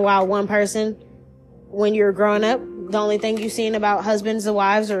 And while one person, when you were growing up, the only thing you seen about husbands and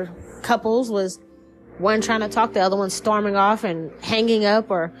wives or couples was one trying to talk, the other one storming off and hanging up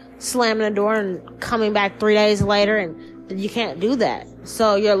or slamming the door and coming back 3 days later. And you can't do that.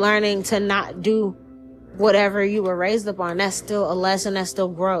 So you're learning to not do whatever you were raised upon. That's still a lesson. That's still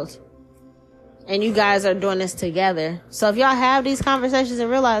growth. And you guys are doing this together. So if y'all have these conversations and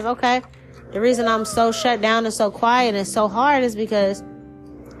realize, okay, the reason I'm so shut down and so quiet and so hard is because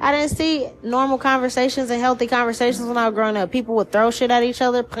I didn't see normal conversations and healthy conversations when I was growing up. People would throw shit at each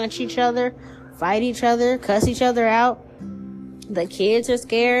other, punch each other, fight each other, cuss each other out. The kids are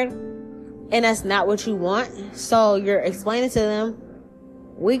scared. And that's not what you want. So you're explaining to them,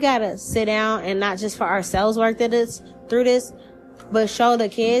 we gotta sit down and not just for ourselves work through this, but show the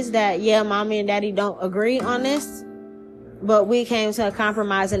kids that, yeah, mommy and daddy don't agree on this, but we came to a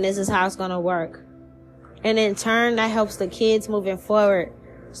compromise and this is how it's going to work. And in turn, that helps the kids moving forward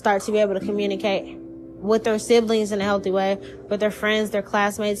start to be able to communicate with their siblings in a healthy way, with their friends, their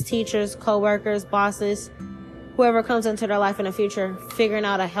classmates, teachers, co-workers, bosses, whoever comes into their life in the future, figuring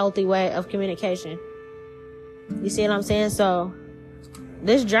out a healthy way of communication. You see what I'm saying? So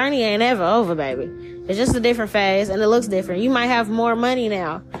this journey ain't ever over, baby. It's just a different phase, and it looks different. You might have more money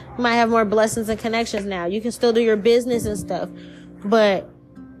now. You might have more blessings and connections now. You can still do your business and stuff, but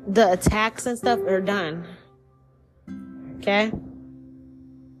the attacks and stuff are done. Okay?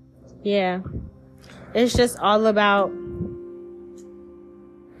 Yeah. It's just all about,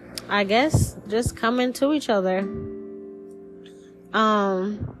 I guess, just coming to each other.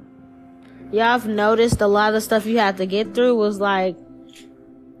 Y'all have noticed a lot of stuff you had to get through was like,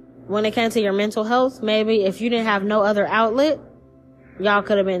 when it came to your mental health, maybe if you didn't have no other outlet, y'all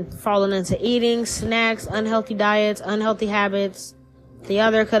could have been falling into eating, snacks, unhealthy diets, unhealthy habits. The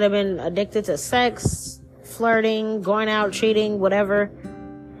other could have been addicted to sex, flirting, going out, cheating, whatever.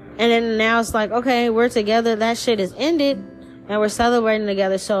 And then now it's like, okay, we're together. That shit is ended and we're celebrating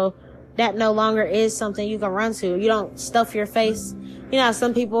together. So that no longer is something you can run to. You don't stuff your face. You know how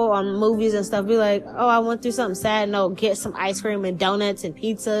some people on movies and stuff be like, oh, I went through something sad. No, get some ice cream and donuts and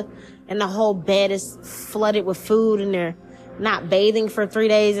pizza. And the whole bed is flooded with food and they're not bathing for 3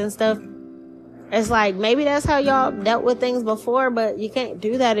 days and stuff. It's like, maybe that's how y'all dealt with things before, but you can't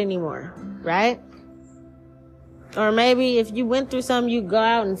do that anymore, right? Or maybe if you went through something, you go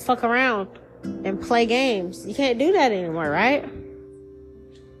out and fuck around and play games. You can't do that anymore, right?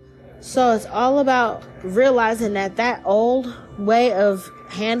 So it's all about realizing that that old way of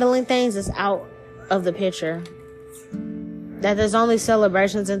handling things is out of the picture. That there's only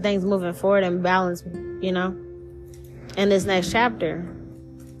celebrations and things moving forward and balance, you know, in this next chapter.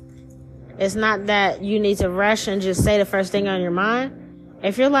 It's not that you need to rush and just say the first thing on your mind.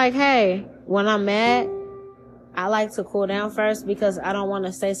 If you're like, hey, when I'm mad, I like to cool down first because I don't want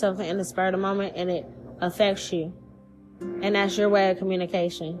to say something in the spur of the moment and it affects you. And that's your way of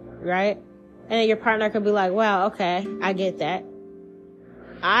communication, right? And then your partner could be like, wow, okay, I get that.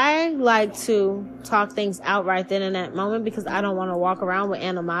 I like to talk things out right then in that moment because I don't want to walk around with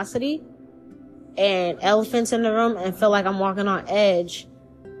animosity and elephants in the room and feel like I'm walking on edge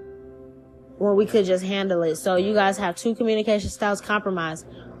when we could just handle it. So you guys have two communication styles, compromise.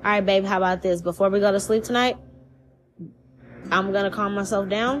 All right, babe, how about this? Before we go to sleep tonight, I'm going to calm myself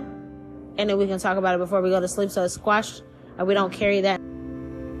down and then we can talk about it before we go to sleep so it's squashed and we don't carry that.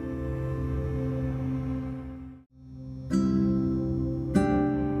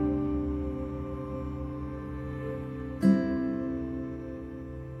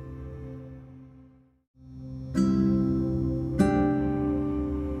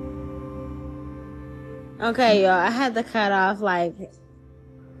 Okay, y'all, I had to cut off like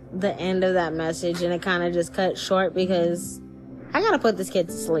the end of that message and it kind of just cut short because I gotta put this kid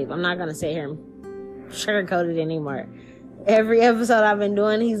to sleep. I'm not gonna sit here and sugarcoat it anymore. Every episode I've been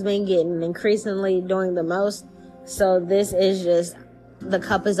doing, he's been getting increasingly doing the most. So this is just, the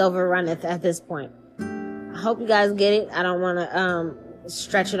cup is overrun at this point. I hope you guys get it. I don't want to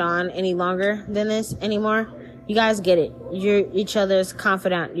stretch it on any longer than this anymore. You guys get it. You're each other's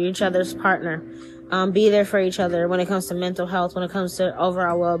confidant. You're each other's partner. Be there for each other when it comes to mental health, when it comes to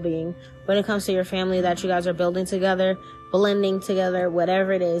overall well-being, when it comes to your family that you guys are building together, blending together,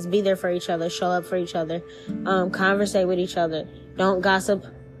 whatever it is. Be there for each other. Show up for each other. Conversate with each other. Don't gossip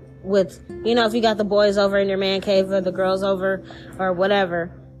with, you know, if you got the boys over in your man cave or the girls over or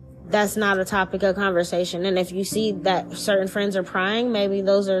whatever, that's not a topic of conversation. And if you see that certain friends are prying, maybe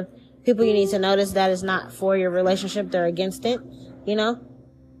those are people you need to notice that is not for your relationship. They're against it, you know?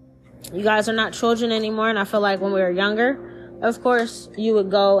 You guys are not children anymore, and I feel like when we were younger, of course, you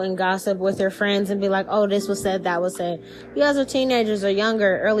would go and gossip with your friends and be like, oh, this was said, that was said. You guys are teenagers or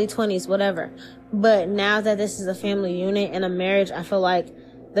younger, early 20s, whatever. But now that this is a family unit and a marriage, I feel like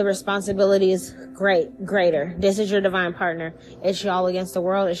the responsibility is greater. This is your divine partner. It's y'all against the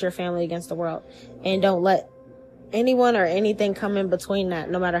world. It's your family against the world. And don't let anyone or anything come in between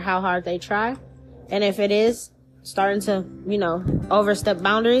that, no matter how hard they try. And if it is starting to, you know, overstep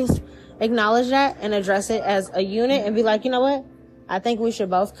boundaries, acknowledge that and address it as a unit and be like, you know what? I think we should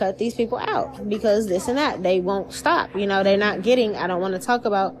both cut these people out because this and that. They won't stop. You know, they're not getting, I don't want to talk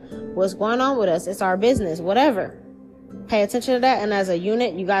about what's going on with us. It's our business, whatever. Pay attention to that. And as a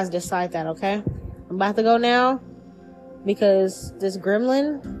unit, you guys decide that, okay? I'm about to go now because this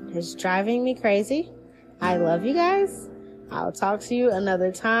gremlin is driving me crazy. I love you guys. I'll talk to you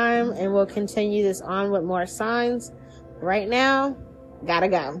another time and we'll continue this on with more signs. Right now, gotta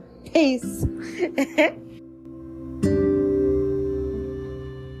go. Peace.